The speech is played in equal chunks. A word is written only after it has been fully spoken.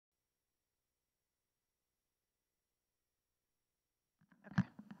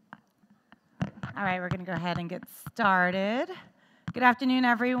All right, we're going to go ahead and get started. Good afternoon,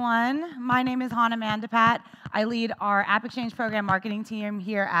 everyone. My name is Hannah Mandapat. I lead our AppExchange program marketing team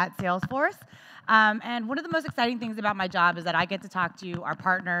here at Salesforce. And one of the most exciting things about my job is that I get to talk to our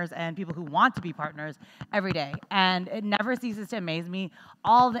partners and people who want to be partners every day. And it never ceases to amaze me,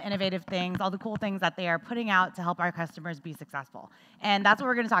 all the innovative things, all the cool things that they are putting out to help our customers be successful. And that's what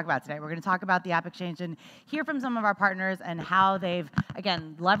we're going to talk about today. We're going to talk about the AppExchange and hear from some of our partners and how they've,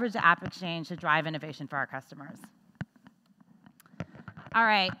 again, leveraged the AppExchange to drive innovation for our customers. All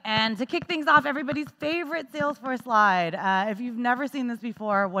right, and to kick things off, everybody's favorite Salesforce slide. If you've never seen this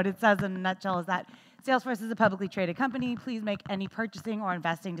before, what it says in a nutshell is that Salesforce is a publicly traded company. Please make any purchasing or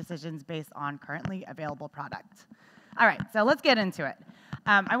investing decisions based on currently available product. All right, so let's get into it.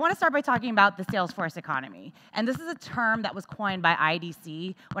 I want to start by talking about the Salesforce economy. And this is a term that was coined by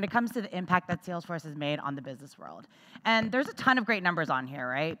IDC when it comes to the impact that Salesforce has made on the business world. And there's a ton of great numbers on here,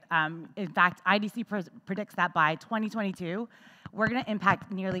 right? In fact, IDC predicts that by 2022, we're going to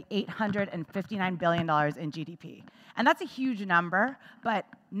impact nearly $859 billion in GDP. And that's a huge number, but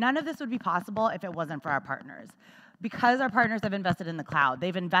none of this would be possible if it wasn't for our partners. Because our partners have invested in the cloud,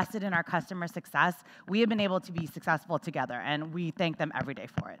 they've invested in our customer success, we have been able to be successful together, and we thank them every day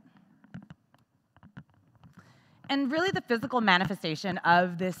for it. And really the physical manifestation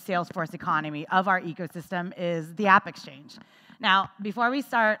of this Salesforce economy, of our ecosystem, is the AppExchange. Now, before we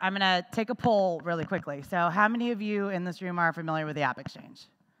start, I'm going to take a poll really quickly. So how many of you in this room are familiar with the AppExchange?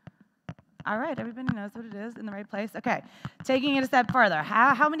 All right, everybody knows what it is, in the right place? Okay, taking it a step further,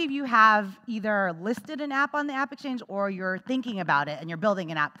 how many of you have either listed an app on the AppExchange or you're thinking about it and you're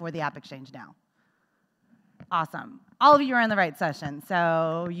building an app for the AppExchange now? Awesome. All of you are in the right session,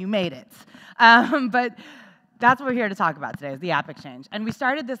 so you made it. But that's what we're here to talk about today, is the AppExchange. And we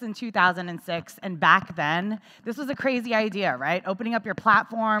started this in 2006, and back then, this was a crazy idea, right? Opening up your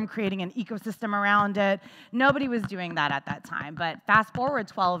platform, creating an ecosystem around it. Nobody was doing that at that time. But fast forward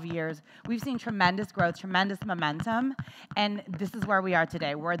 12 years, we've seen tremendous growth, tremendous momentum, and this is where we are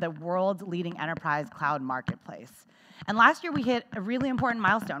today. We're the world's leading enterprise cloud marketplace. And last year, we hit a really important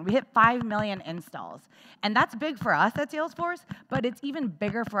milestone. We hit 5 million installs. And that's big for us at Salesforce, but it's even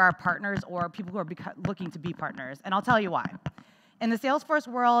bigger for our partners or people who are looking to be partners. And I'll tell you why. In the Salesforce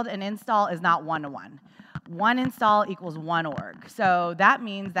world, an install is not one-to-one. One install equals one org. So that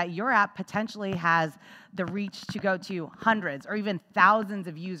means that your app potentially has the reach to go to hundreds or even thousands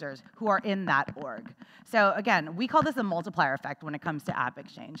of users who are in that org. So again, we call this a multiplier effect when it comes to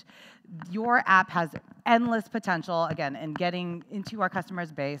AppExchange. Your app has endless potential, again, in getting into our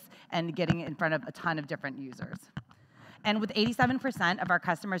customers' base and getting in front of a ton of different users. And with 87% of our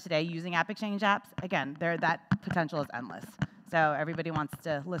customers today using AppExchange apps, again, that potential is endless. So everybody wants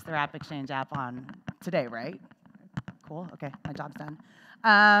to list their AppExchange app on today, right? Cool, okay, my job's done.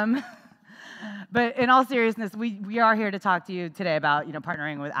 But in all seriousness, we are here to talk to you today about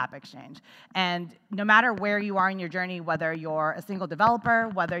partnering with AppExchange. And no matter where you are in your journey, whether you're a single developer,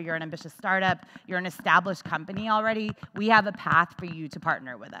 whether you're an ambitious startup, you're an established company already, we have a path for you to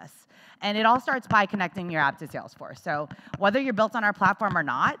partner with us. And it all starts by connecting your app to Salesforce. So whether you're built on our platform or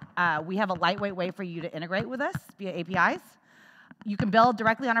not, we have a lightweight way for you to integrate with us via APIs. You can build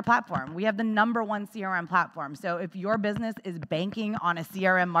directly on our platform. We have the #1 CRM platform. So if your business is banking on a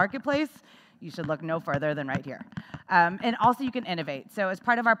CRM marketplace, you should look no further than right here. And also you can innovate. So as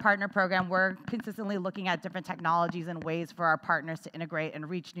part of our partner program, we're consistently looking at different technologies and ways for our partners to integrate and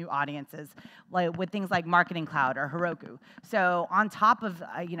reach new audiences, with things like Marketing Cloud or Heroku. So on top of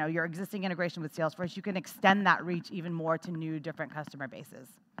your existing integration with Salesforce, you can extend that reach even more to new different customer bases.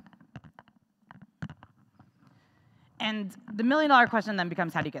 And the million-dollar question then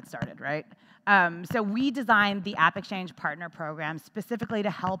becomes, how do you get started, right? So we designed the AppExchange Partner Program specifically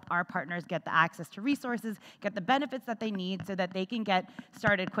to help our partners get the access to resources, get the benefits that they need so that they can get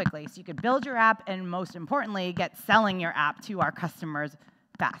started quickly. So you can build your app and, most importantly, get selling your app to our customers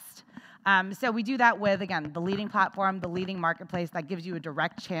fast. So we do that with, again, the leading platform, the leading marketplace that gives you a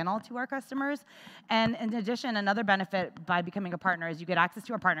direct channel to our customers. And in addition, another benefit by becoming a partner is you get access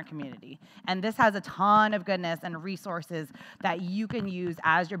to our partner community. And this has a ton of goodness and resources that you can use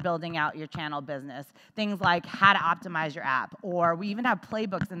as you're building out your channel business. Things like how to optimize your app, or we even have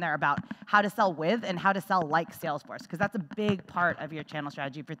playbooks in there about how to sell with and how to sell like Salesforce, because that's a big part of your channel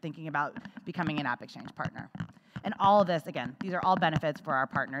strategy if you're thinking about becoming an AppExchange partner. And all of this, again, these are all benefits for our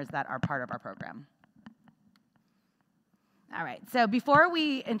partners that are part of our program. All right, so before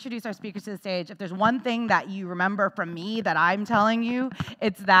we introduce our speakers to the stage, if there's one thing that you remember from me that I'm telling you,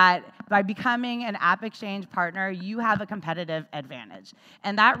 it's that by becoming an AppExchange partner, you have a competitive advantage.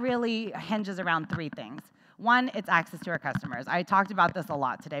 And that really hinges around 3 things. One, it's access to our customers. I talked about this a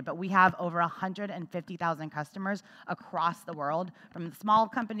lot today, but we have over 150,000 customers across the world, from the small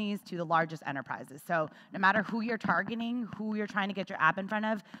companies to the largest enterprises. So no matter who you're targeting, who you're trying to get your app in front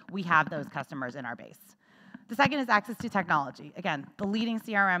of, we have those customers in our base. The second is access to technology. Again, the leading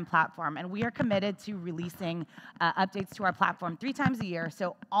CRM platform, and we are committed to releasing updates to our platform 3 times a year,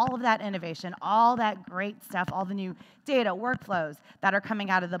 so all of that innovation, all that great stuff, all the new data, workflows that are coming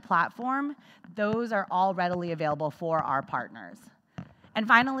out of the platform, those are all readily available for our partners. And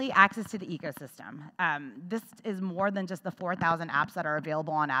finally, access to the ecosystem. This is more than just the 4,000 apps that are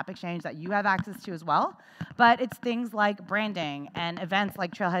available on AppExchange that you have access to as well, but it's things like branding and events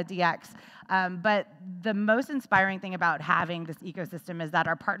like Trailhead DX. But the most inspiring thing about having this ecosystem is that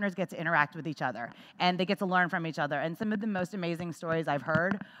our partners get to interact with each other, and they get to learn from each other. And some of the most amazing stories I've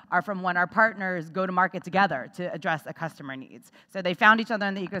heard are from when our partners go to market together to address a customer needs. So they found each other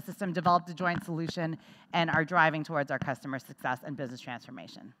in the ecosystem, developed a joint solution, and are driving towards our customer success and business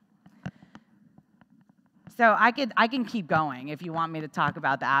transformation. So I can keep going if you want me to talk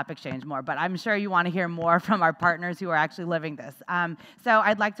about the AppExchange more, but I'm sure you want to hear more from our partners who are actually living this. So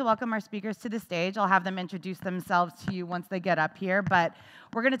I'd like to welcome our speakers to the stage. I'll have them introduce themselves to you once they get up here, but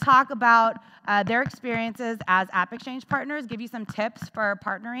we're going to talk about their experiences as AppExchange partners, give you some tips for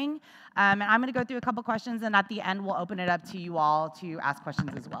partnering, and I'm going to go through a couple questions, and at the end we'll open it up to you all to ask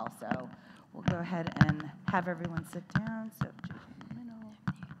questions as well. So we'll go ahead and have everyone sit down. So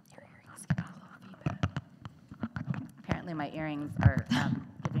apparently my earrings are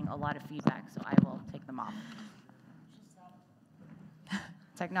giving a lot of feedback, so I will take them off.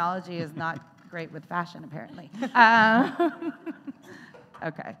 Technology is not great with fashion, apparently.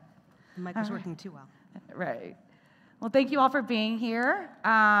 Okay. The mic is working too well. Right. Well, thank you all for being here.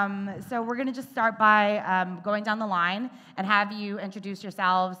 So we're going to just start by going down the line and have you introduce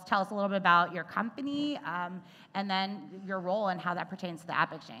yourselves, tell us a little bit about your company, and then your role and how that pertains to the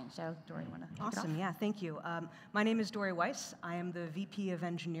AppExchange. So, Dory, you want to kick it off? Awesome, yeah, thank you. My name is Dory Weiss. I am the VP of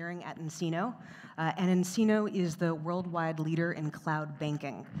Engineering at nCino, and nCino is the worldwide leader in cloud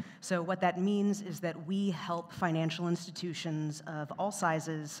banking. So what that means is that we help financial institutions of all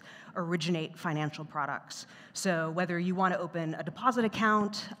sizes originate financial products. So whether you want to open a deposit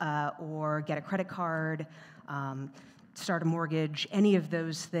account or get a credit card, start a mortgage, any of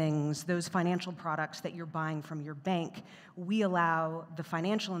those things, those financial products that you're buying from your bank, we allow the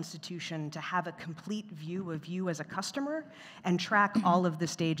financial institution to have a complete view of you as a customer and track all of the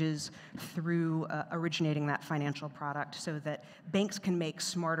stages through originating that financial product so that banks can make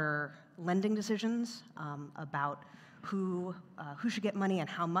smarter lending decisions about who should get money and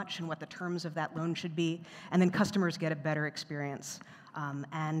how much and what the terms of that loan should be, and then customers get a better experience.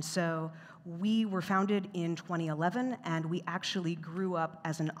 And so we were founded in 2011, and we actually grew up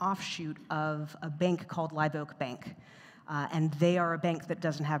as an offshoot of a bank called Live Oak Bank. And they are a bank that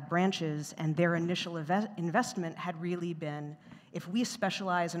doesn't have branches, and their initial investment had really been, if we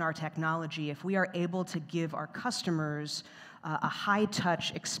specialize in our technology, if we are able to give our customers a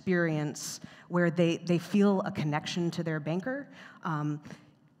high-touch experience where they feel a connection to their banker,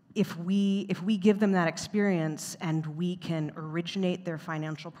 if we give them that experience and we can originate their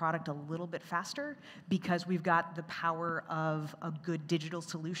financial product a little bit faster because we've got the power of a good digital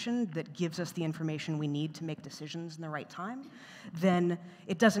solution that gives us the information we need to make decisions in the right time, then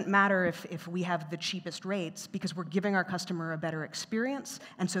it doesn't matter if we have the cheapest rates because we're giving our customer a better experience,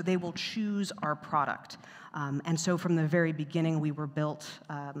 and so they will choose our product. And so from the very beginning, we were built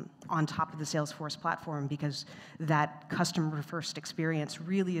on top of the Salesforce platform because that customer-first experience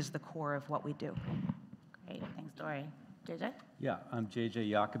really is the core of what we do. Great, thanks, Dory. JJ? Yeah, I'm JJ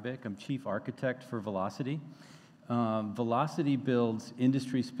Jakubik. I'm Chief Architect for Velocity. Velocity builds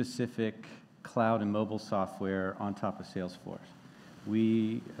industry-specific cloud and mobile software on top of Salesforce.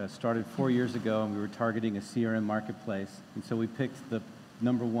 We started 4 years ago, and we were targeting a CRM marketplace, and so we picked the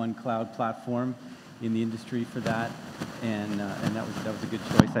 #1 cloud platform in the industry for that, and that was a good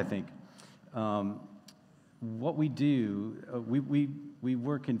choice, I think. What we do, we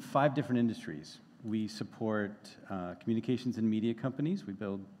work in 5 different industries. We support communications and media companies. We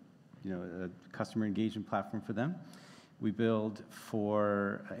build, a customer engagement platform for them. We build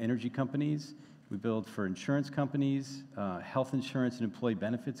for energy companies. We build for insurance companies, health insurance and employee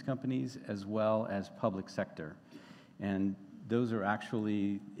benefits companies, as well as public sector. And those are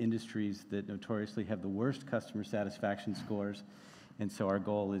actually industries that notoriously have the worst customer satisfaction scores, and so our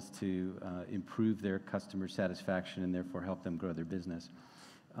goal is to improve their customer satisfaction and therefore help them grow their business.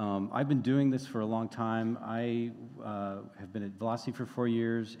 I've been doing this for a long time. I have been at Velocity for 4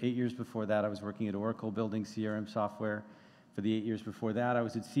 years. 8 years before that, I was working at Oracle building CRM software. For the 8 years before that, I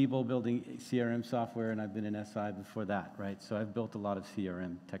was at Siebel building CRM software, and I've been in SI before that, right? So I've built a lot of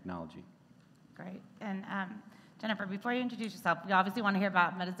CRM technology. Great. And Jennifer, before you introduce yourself, we obviously want to hear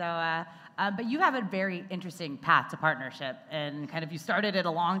about Metazoa, but you have a very interesting path to partnership, and kind of you started it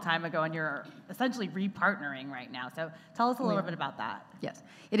a long time ago, and you're essentially re-partnering right now. So tell us a little bit about that. Yes,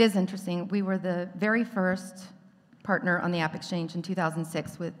 it is interesting. We were the very first partner on the AppExchange in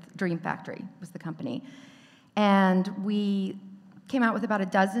 2006 with Dream Factory, was the company. And we came out with about a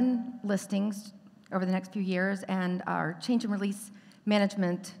dozen listings over the next few years, and our change and release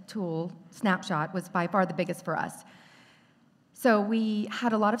management tool, Snapshot, was by far the biggest for us. So we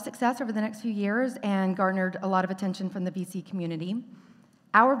had a lot of success over the next few years and garnered a lot of attention from the VC community.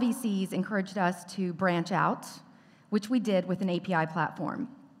 Our VCs encouraged us to branch out, which we did with an API platform.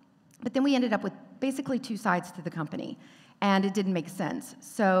 But then we ended up with basically two sides to the company, and it didn't make sense.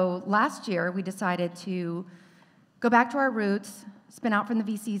 So last year, we decided to go back to our roots, spin out from the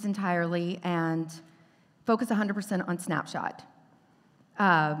VCs entirely, and focus 100% on Snapshot.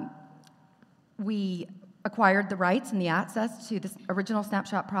 We acquired the rights and the access to the original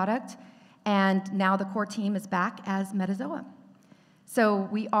Snapshot product, and now the core team is back as Metazoa. So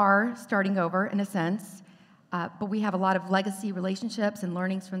we are starting over in a sense, but we have a lot of legacy relationships and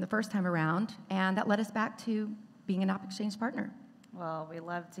learnings from the first time around, and that led us back to being an AppExchange partner. Well, we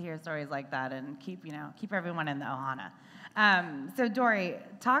love to hear stories like that and keep everyone in the ohana. So Dory,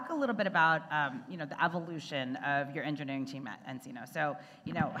 talk a little bit about the evolution of your engineering team at nCino. So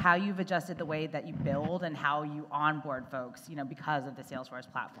how you've adjusted the way that you build and how you onboard folks because of the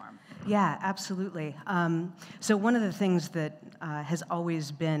Salesforce platform. Yeah, absolutely. So one of the things that has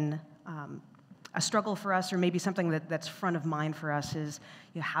always been a struggle for us, or maybe something that's front of mind for us, is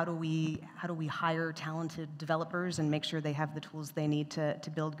how do we hire talented developers and make sure they have the tools they need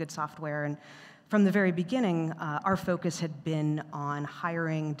to build good software. And from the very beginning, our focus had been on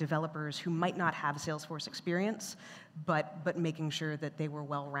hiring developers who might not have Salesforce experience, but making sure that they were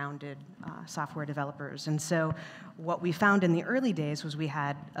well-rounded software developers. And so what we found in the early days was we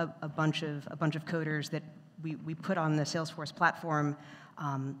had a bunch of coders that we put on the Salesforce platform,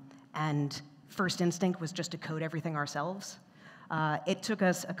 and first instinct was just to code everything ourselves. It took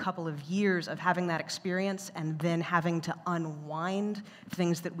us a couple of years of having that experience and then having to unwind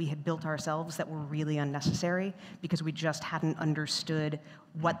things that we had built ourselves that were really unnecessary because we just hadn't understood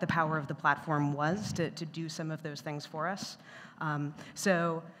what the power of the platform was to do some of those things for us.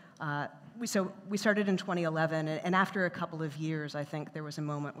 So we started in 2011, and after a couple of years, I think there was a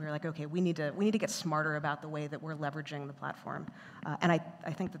moment where we were like, okay, we need to get smarter about the way that we're leveraging the platform. And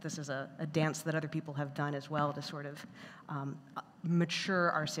I think that this is a dance that other people have done as well to sort of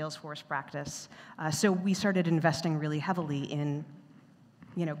mature our Salesforce practice. So we started investing really heavily in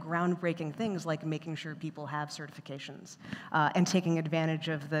groundbreaking things like making sure people have certifications and taking advantage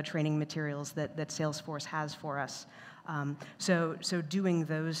of the training materials that Salesforce has for us. So doing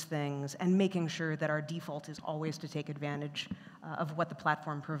those things and making sure that our default is always to take advantage of what the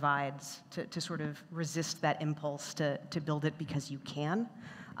platform provides to sort of resist that impulse to build it because you can,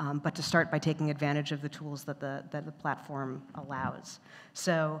 but to start by taking advantage of the tools that the platform allows.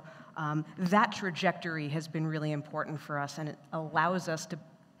 So that trajectory has been really important for us, and it allows us to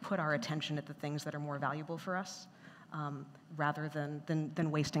put our attention at the things that are more valuable for us. Rather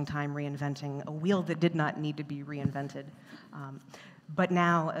than wasting time reinventing a wheel that did not need to be reinvented. But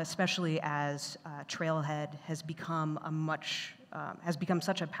now, especially as Trailhead has become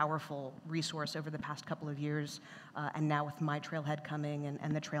such a powerful resource over the past couple of years, and now with My Trailhead coming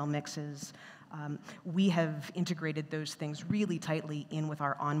and the trail mixes, we have integrated those things really tightly in with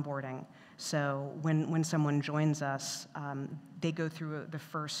our onboarding. So when someone joins us, they go through the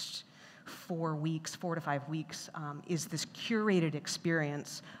first 4 to 5 weeks, is this curated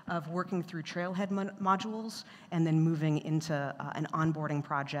experience of working through Trailhead modules and then moving into an onboarding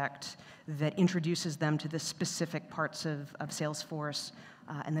project that introduces them to the specific parts of Salesforce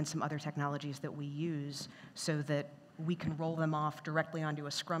and then some other technologies that we use so that we can roll them off directly onto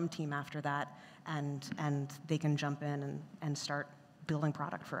a Scrum team after that, and they can jump in and start building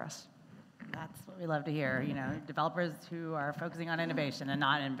product for us. That's what we love to hear, developers who are focusing on innovation and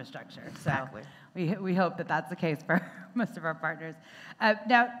not infrastructure. Exactly. So we hope that that's the case for most of our partners.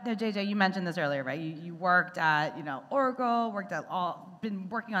 Now, JJ, you mentioned this earlier, right? You worked at, Oracle, been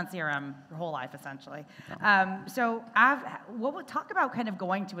working on CRM your whole life, essentially. So talk about kind of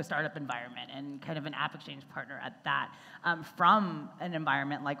going to a startup environment and kind of an AppExchange partner at that from an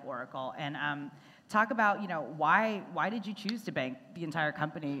environment like Oracle. And talk about, why did you choose to bank the entire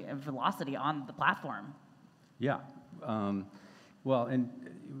company of Velocity on the platform? Yeah. Well, and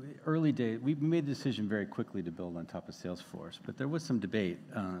early days, we made the decision very quickly to build on top of Salesforce, but there was some debate.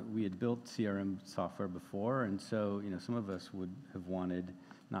 We had built CRM software before, and so some of us would have wanted,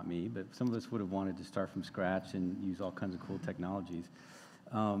 not me, but some of us would have wanted to start from scratch and use all kinds of cool technologies.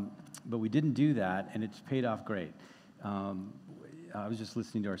 But we didn't do that, and it's paid off great. I was just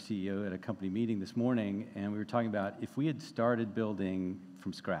listening to our CEO at a company meeting this morning, and we were talking about if we had started building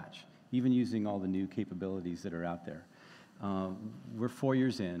from scratch, even using all the new capabilities that are out there. We're 4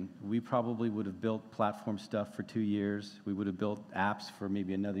 years in. We probably would have built platform stuff for 2 years. We would have built apps for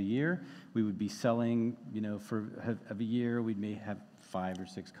maybe another year. We would be selling, for a year, we may have 5 or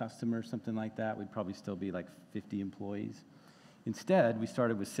 6 customers, something like that. We'd probably still be like 50 employees. Instead, we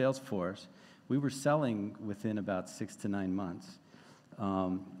started with Salesforce. We were selling within about 6 to 9 months.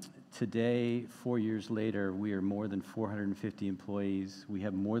 Today, 4 years later, we are more than 450 employees. We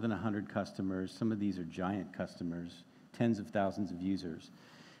have more than 100 customers. Some of these are giant customers, tens of thousands of users.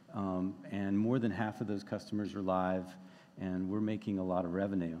 And more than half of those customers are live, and we're making a lot of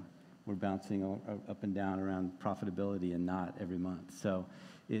revenue. We're bouncing up and down around profitability and not every month. So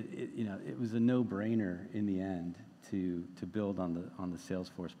it was a no-brainer in the end to build on the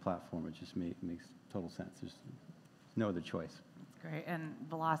Salesforce platform. It just makes total sense. There's no other choice. Great, and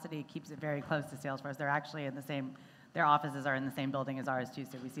Velocity keeps it very close to Salesforce. They're actually in the same, their offices are in the same building as ours too,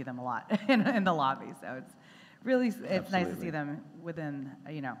 so we see them a lot in the lobby. So it's really, it's nice to see them within,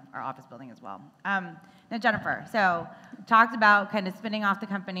 our office building as well. Now, Jennifer, so talked about kind of spinning off the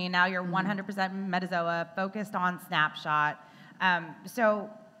company. Now you're 100% Metazoa, focused on Snapshot. So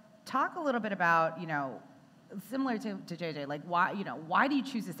talk a little bit about, similar to JJ, like why do you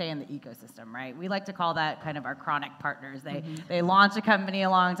choose to stay in the ecosystem, right? We like to call that kind of our chronic partners. They launched a company a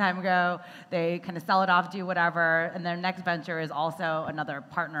long time ago, they kind of sell it off, do whatever, and their next venture is also another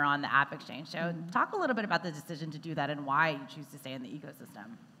partner on the AppExchange. So talk a little bit about the decision to do that and why you choose to stay in the ecosystem.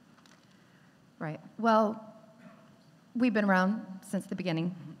 Right. Well, we've been around since the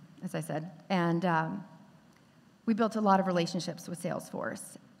beginning, as I said, and we built a lot of relationships with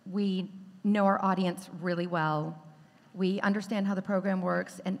Salesforce. We know our audience really well. We understand how the program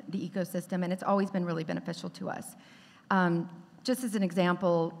works and the ecosystem, and it's always been really beneficial to us. Just as an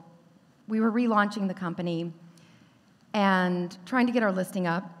example, we were relaunching the company and trying to get our listing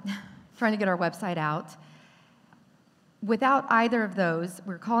up, trying to get our website out. Without either of those,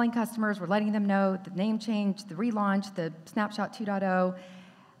 we're calling customers, we're letting them know the name change, the relaunch, the Snapshot 2.0.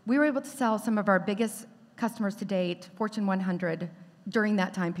 We were able to sell some of our biggest customers to date, Fortune 100, during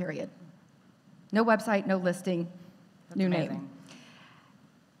that time period. No website, no listing, new name.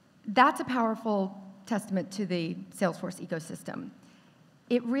 That's a powerful testament to the Salesforce ecosystem.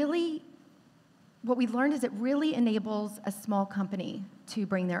 What we learned is it really enables a small company to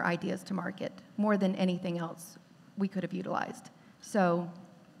bring their ideas to market more than anything else we could have utilized. So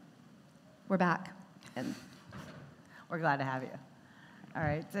we're back. And we're glad to have you. All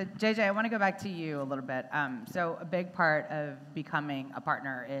right, so JJ, I want to go back to you a little bit. So a big part of becoming a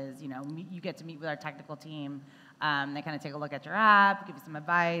partner is, you get to meet with our technical team. They kind of take a look at your app, give you some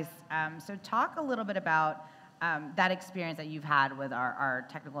advice. So talk a little bit about that experience that you've had with our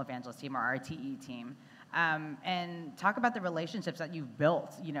technical evangelist team or our TE team. And talk about the relationships that you've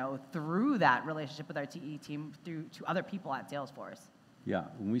built, through that relationship with our TE team to other people at Salesforce. Yeah,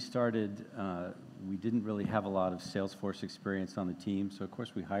 when we started, we didn't really have a lot of Salesforce experience on the team, so of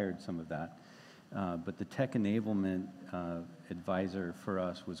course we hired some of that. But the tech enablement advisor for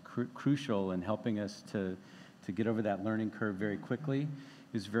us was crucial in helping us to get over that learning curve very quickly.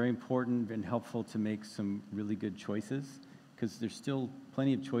 It was very important and helpful to make some really good choices, because there's still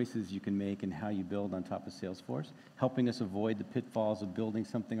plenty of choices you can make in how you build on top of Salesforce, helping us avoid the pitfalls of building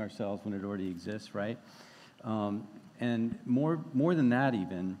something ourselves when it already exists, right? And more than that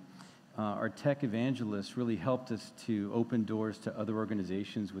even, our tech evangelists really helped us to open doors to other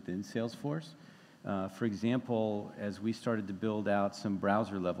organizations within Salesforce. For example, as we started to build out some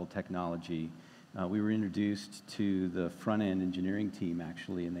browser-level technology, we were introduced to the front-end engineering team,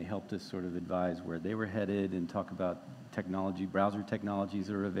 actually, and they helped us sort of advise where they were headed and talk about browser technologies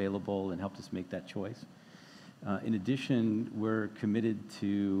that are available, and helped us make that choice. In addition, we're committed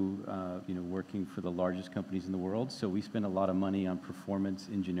to working for the largest companies in the world, so we spend a lot of money on performance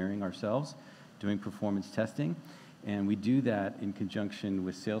engineering ourselves, doing performance testing, and we do that in conjunction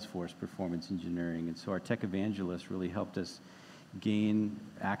with Salesforce performance engineering. And so our tech evangelists really helped us gain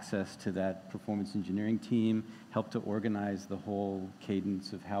access to that performance engineering team, help to organize the whole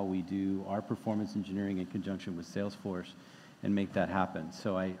cadence of how we do our performance engineering in conjunction with Salesforce, and make that happen.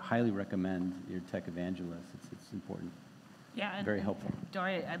 So I highly recommend your tech evangelist. It's important. Yeah, and very helpful.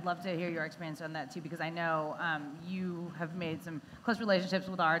 Dory, I'd love to hear your experience on that too, because I know you have made some close relationships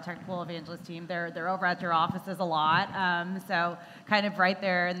with our technical evangelist team. They're over at your offices a lot, so kind of right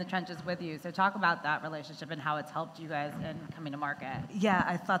there in the trenches with you. So talk about that relationship and how it's helped you guys in coming to market. Yeah,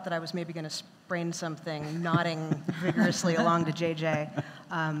 I thought that I was maybe going to sprain something, nodding vigorously along to JJ.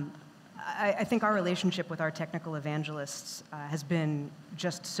 I think our relationship with our technical evangelists has been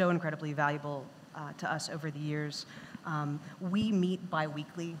just so incredibly valuable to us over the years. We meet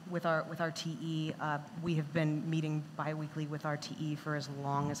biweekly with our TE. We have been meeting biweekly with our TE for as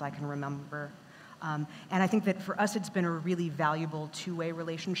long as I can remember. And I think that for us, it's been a really valuable two-way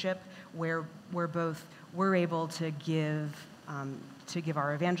relationship where we're able to give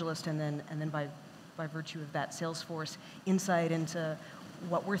our evangelist and then by virtue of that sales force insight into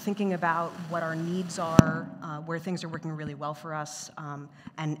what we're thinking about, what our needs are, where things are working really well for us,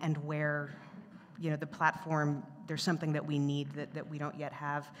 and where the platform, there's something that we need that we don't yet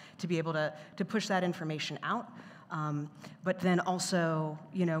have to be able to push that information out. But then also,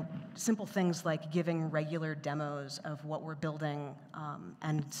 simple things like giving regular demos of what we're building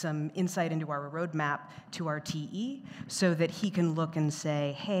and some insight into our roadmap to our TE so that he can look and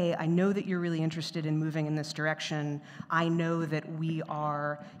say, hey, I know that you're really interested in moving in this direction. I know that we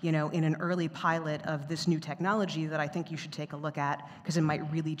are, in an early pilot of this new technology that I think you should take a look at because it might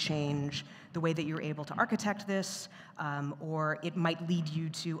really change the way that you're able to architect this, or it might lead you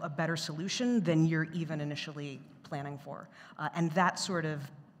to a better solution than you're even initially planning for. And that sort of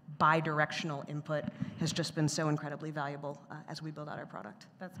bi-directional input has just been so incredibly valuable as we build out our product.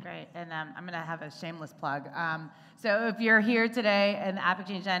 That's great. And I'm going to have a shameless plug. So if you're here today in the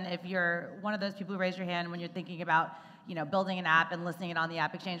AppExchange Den, if you're one of those people who raise your hand when you're thinking about building an app and listing it on the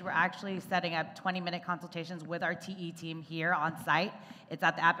AppExchange, we're actually setting up 20-minute consultations with our TE team here on site. It's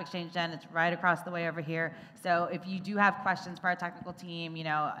at the AppExchange Den. It's right across the way over here. So if you do have questions for our technical team,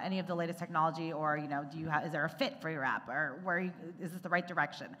 any of the latest technology, or is there a fit for your app, or is this the right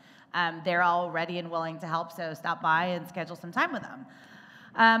direction? They're all ready and willing to help. So stop by and schedule some time with them.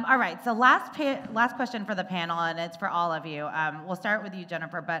 All right. So last question for the panel, and it's for all of you. We'll start with you,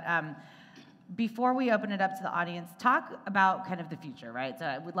 Jennifer, but. Before we open it up to the audience, talk about kind of the future, right? So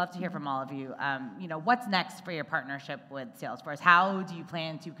I would love to hear from all of you. What's next for your partnership with Salesforce? How do you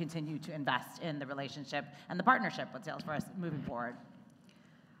plan to continue to invest in the relationship and the partnership with Salesforce moving forward?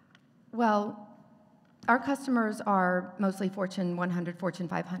 Well, our customers are mostly Fortune 100, Fortune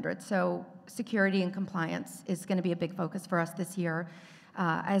 500, so security and compliance is going to be a big focus for us this year.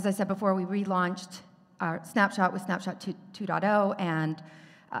 As I said before, we relaunched our Snapshot with Snapshot 2.0, and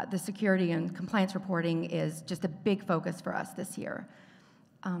the security and compliance reporting is just a big focus for us this year.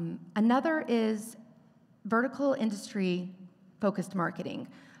 Another is vertical industry-focused marketing.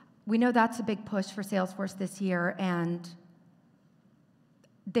 We know that's a big push for Salesforce this year, and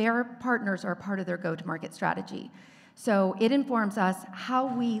their partners are part of their go-to-market strategy. So it informs us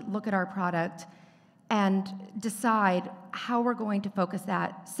how we look at our product and decide how we're going to focus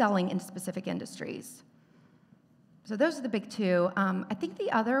that selling in specific industries. So those are the big two. I think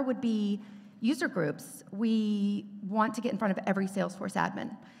the other would be user groups. We want to get in front of every Salesforce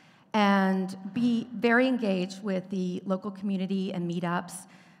admin and be very engaged with the local community and meetups.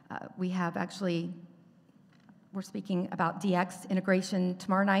 We're speaking about DX integration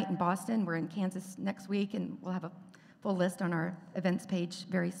tomorrow night in Boston. We're in Kansas next week, and we'll have a full list on our events page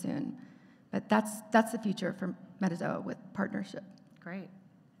very soon. But that's the future for Metazoa with partnership. Great.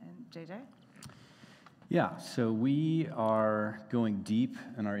 And JJ? Yeah, so we are going deep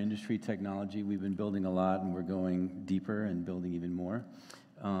in our industry technology. We've been building a lot, and we're going deeper and building even more.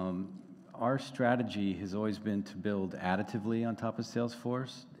 Our strategy has always been to build additively on top of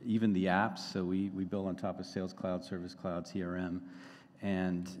Salesforce, even the apps. So we build on top of Sales Cloud, Service Cloud, CRM,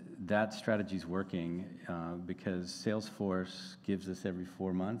 and that strategy is working because Salesforce gives us every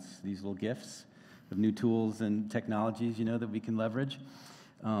 4 months these little gifts of new tools and technologies, that we can leverage.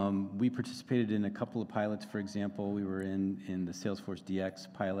 We participated in a couple of pilots. For example, we were in the Salesforce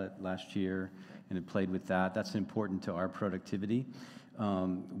DX pilot last year and had played with that. That's important to our productivity.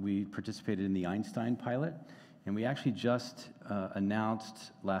 We participated in the Einstein pilot, and we actually just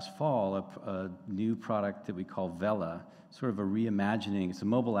announced last fall a new product that we call Vela, sort of a reimagining. It's a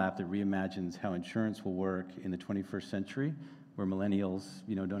mobile app that reimagines how insurance will work in the 21st century, where millennials,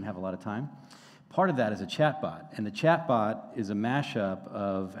 don't have a lot of time. Part of that is a chatbot, and the chatbot is a mashup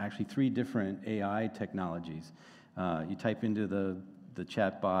of actually 3 different AI technologies. You type into the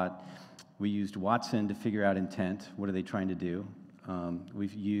chatbot. We used Watson to figure out intent. What are they trying to do?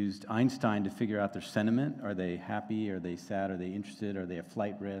 We've used Einstein to figure out their sentiment. Are they happy? Are they sad? Are they interested? Are they at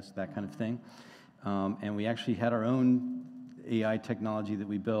flight risk? That kind of thing. And we actually had our own AI technology that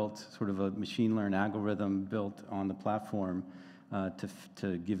we built, sort of a machine learned algorithm built on the platform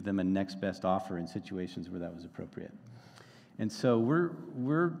to give them a next best offer in situations where that was appropriate. And so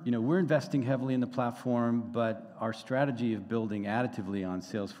we're investing heavily in the platform, but our strategy of building additively on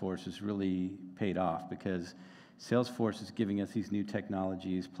Salesforce has really paid off because Salesforce is giving us these new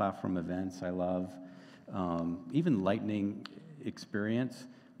technologies, platform events I love, even Lightning experience.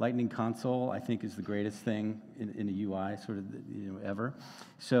 Lightning Console, I think, is the greatest thing in a UI sort of ever.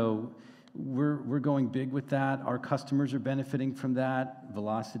 So we're going big with that. Our customers are benefiting from that.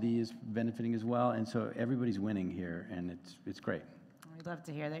 Velocity is benefiting as well, and so everybody's winning here, and it's great. We'd love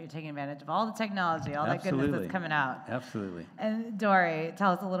to hear that you're taking advantage of all the technology, all Absolutely. that goodness that's coming out. Absolutely. And Dory,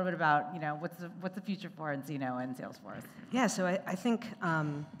 tell us a little bit about what's the future for Encino and Salesforce. Yeah, so I think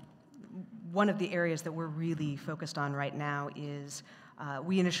one of the areas that we're really focused on right now is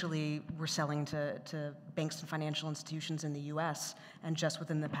we initially were selling to banks and financial institutions in the US, and just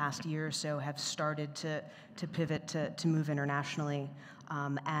within the past year or so have started to pivot to move internationally.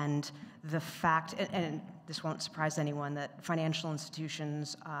 And the fact, and this won't surprise anyone, that financial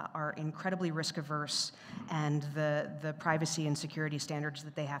institutions are incredibly risk averse, and the privacy and security standards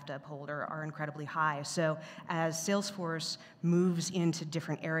that they have to uphold are incredibly high. So as Salesforce moves into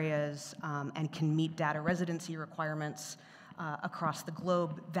different areas and can meet data residency requirements across the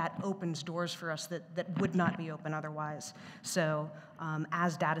globe, that opens doors for us that would not be open otherwise. So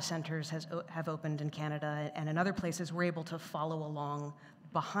as data centers have opened in Canada and in other places, we're able to follow along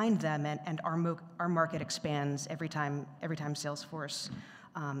behind them, and our market expands every time Salesforce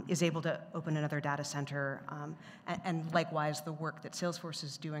is able to open another data center. And likewise, the work that Salesforce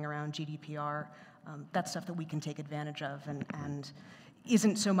is doing around GDPR, that's stuff that we can take advantage of, and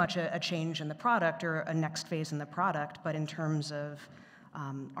isn't so much a change in the product or a next phase in the product, but in terms of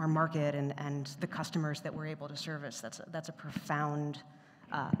our market and the customers that we're able to service. That's a profound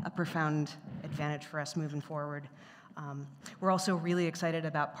advantage for us moving forward. We're also really excited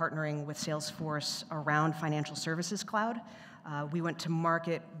about partnering with Salesforce around Financial Services Cloud. We went to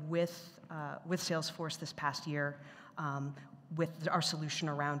market with Salesforce this past year with our solution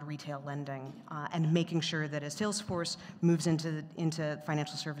around retail lending, and making sure that as Salesforce moves into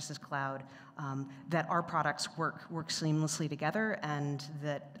Financial Services Cloud, that our products work seamlessly together, and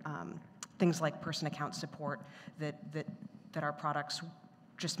that things like person account support, that our products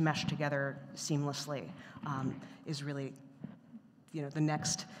just mesh together seamlessly, is really the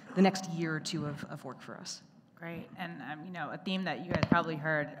next year or two of work for us. Great, and a theme that you guys probably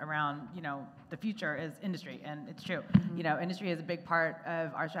heard around the future is industry, and it's true. Mm-hmm. Industry is a big part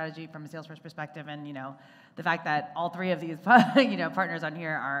of our strategy from a Salesforce perspective, and the fact that all three of these partners on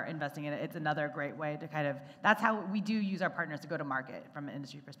here are investing in it, it's another great way to that's how we do use our partners to go to market from an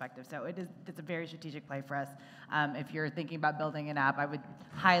industry perspective. So it's a very strategic play for us. If you're thinking about building an app, I would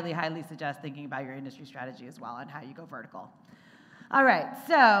highly, highly suggest thinking about your industry strategy as well and how you go vertical. All right,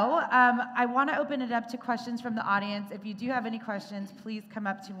 so I want to open it up to questions from the audience. If you do have any questions, please come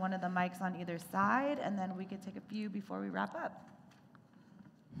up to one of the mics on either side, and then we could take a few before we wrap up.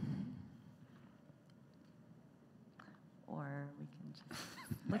 Or we can just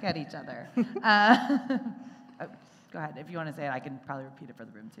look at each other. Oh, go ahead. If you want to say it, I can probably repeat it for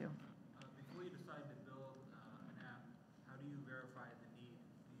the room, too. Before you decide to build an app, how do you verify the need?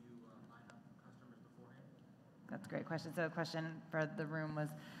 Do you line up customers beforehand? That's a great question. So the question for the room was,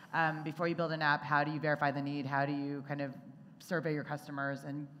 before you build an app, how do you verify the need? How do you kind of survey your customers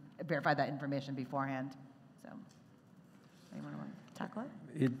and verify that information beforehand? So anyone want to tackle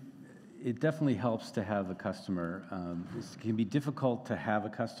it? It definitely helps to have a customer. It can be difficult to have a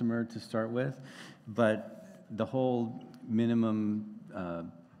customer to start with, but the whole minimum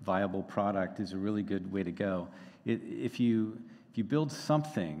viable product is a really good way to go. If you build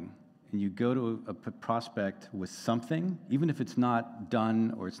something and you go to a prospect with something, even if it's not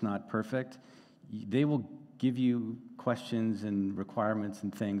done or it's not perfect, they will give you questions and requirements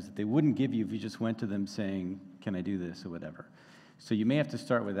and things that they wouldn't give you if you just went to them saying, can I do this or whatever. So you may have to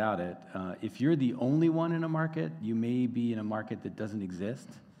start without it. If you're the only one in a market, you may be in a market that doesn't exist.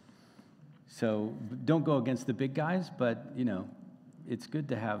 So don't go against the big guys, but it's good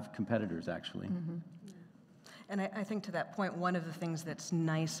to have competitors, actually. Mm-hmm. And I think to that point, one of the things that's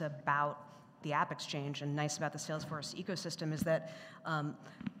nice about the AppExchange and nice about the Salesforce ecosystem is that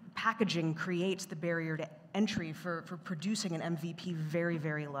packaging creates the barrier to entry for producing an MVP very,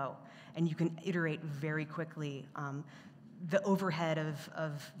 very low. And you can iterate very quickly. The overhead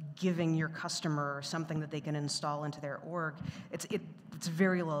of giving your customer something that they can install into their org, it's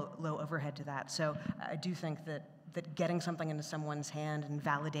very low overhead to that. So I do think that getting something into someone's hand and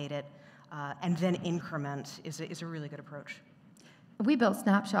validate it, and then increment is a really good approach. We built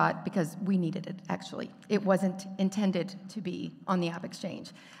Snapshot because we needed it, actually. It wasn't intended to be on the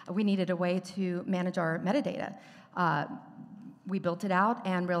AppExchange. We needed a way to manage our metadata. We built it out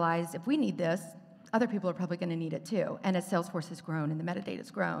and realized if we need this, other people are probably going to need it too. And as Salesforce has grown and the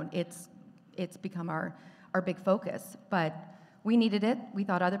metadata's grown, it's become our big focus. But we needed it. We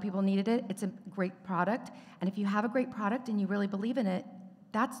thought other people needed it. It's a great product. And if you have a great product and you really believe in it,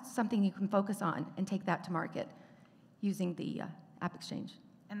 that's something you can focus on and take that to market using the AppExchange.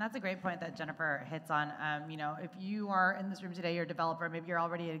 And that's a great point that Jennifer hits on. You know, if you are in this room today, you're a developer, maybe you're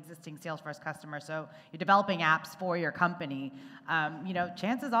already an existing Salesforce customer, so you're developing apps for your company. You know,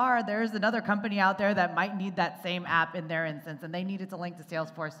 chances are there's another company out there that might need that same app in their instance, and they need it to link to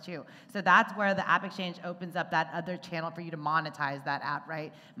Salesforce too. So that's where the AppExchange opens up that other channel for you to monetize that app,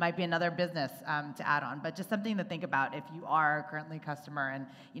 right? Might be another business to add on, but just something to think about if you are currently a customer and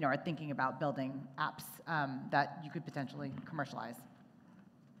you know are thinking about building apps that you could potentially commercialize.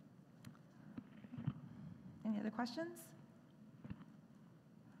 Any other questions?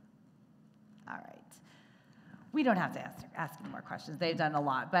 All right. We don't have to ask any more questions. They've done a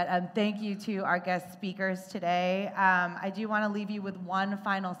lot. But thank you to our guest speakers today. I do want to leave you with one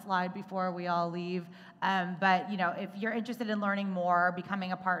final slide before we all leave. But you know, if you're interested in learning more,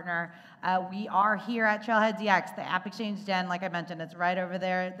 becoming a partner, we are here at Trailhead DX, the AppExchange Den. Like I mentioned, it's right over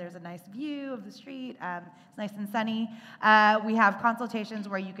there. There's a nice view of the street. It's nice and sunny. We have consultations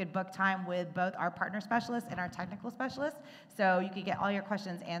where you could book time with both our partner specialists and our technical specialists, so you could get all your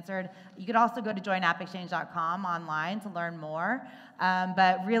questions answered. You could also go to joinappexchange.com online to learn more.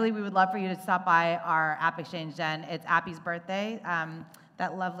 But really, we would love for you to stop by our AppExchange Den. It's Appy's birthday.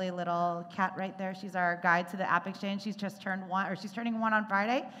 That lovely little cat right there, she's our guide to the AppExchange. She's just turned one, or she's turning one on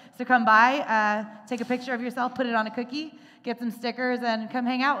Friday. So come by, take a picture of yourself, put it on a cookie, get some stickers, and come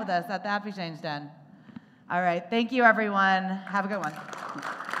hang out with us at the AppExchange Den. All right, thank you, everyone. Have a good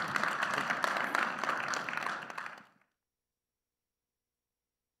one.